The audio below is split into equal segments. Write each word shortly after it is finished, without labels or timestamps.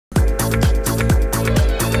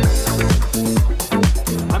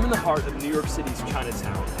York City's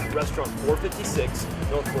Chinatown at restaurant 456,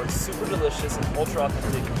 known for its super delicious and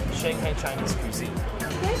ultra-authentic Shanghai Chinese cuisine.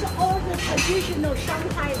 There's all the traditional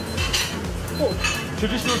Shanghai food.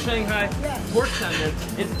 Traditional Shanghai pork tendon.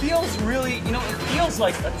 It feels really, you know, it feels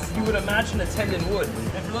like you would imagine a tendon would.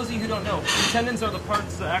 And for those of you who don't know, tendons are the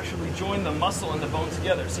parts that actually join the muscle and the bone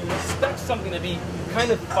together. So you expect something to be kind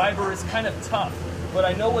of fibrous, kind of tough. But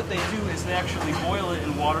I know what they do is they actually boil it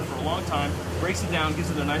in water for a long time, breaks it down, gives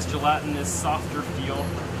it a nice gelatinous, softer feel,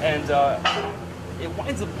 and it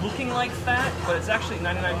winds up looking like fat, but it's actually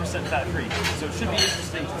 99% fat-free. So it should be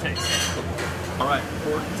interesting to taste. All right,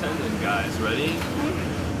 pork tendon, guys. Ready?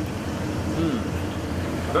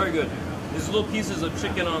 Very good. These little pieces of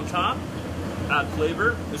chicken on top add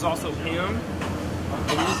flavor. There's also ham,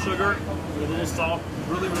 a little sugar, a little salt.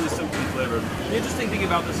 Really, really simply flavored. The interesting thing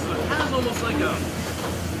about this is it has almost like a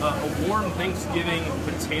warm Thanksgiving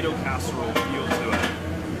potato casserole feel to it.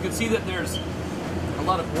 You can see that there's a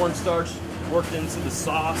lot of cornstarch worked into the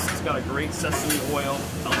sauce. It's got a great sesame oil,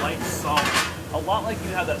 a light salt, a lot like you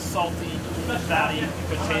have that salty, fatty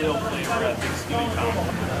potato flavor at Thanksgiving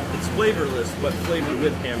time. It's flavorless, but flavored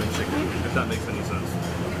with ham and chicken, if that makes any sense.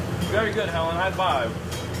 Very good, Helen. High five.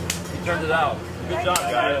 You turned it out. Good job,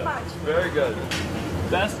 guys. Very good.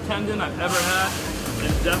 Best tendon I've ever had,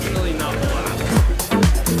 and definitely not the last.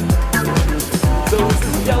 So this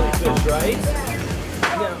is jellyfish, right?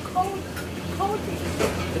 Yeah. Cold.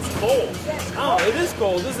 It's cold. Oh, it is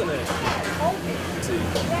cold, isn't it? Let's see.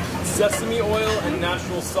 Sesame oil and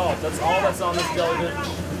natural salt. That's all that's on this jellyfish.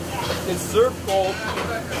 It's served cold.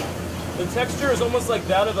 The texture is almost like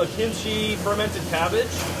that of a kimchi fermented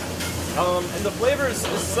cabbage. And the flavor is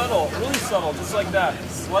subtle, really subtle, just like that.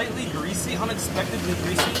 Slightly greasy, unexpectedly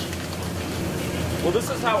greasy. Well, this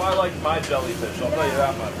is how I like my jellyfish, I'll tell you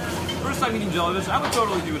that much. First time eating jellyfish, I would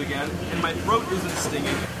totally do it again, and my throat isn't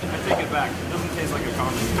stinging. I take it back. It doesn't taste like a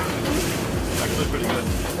condiment. It's actually pretty good.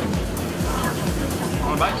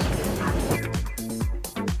 Want a bite?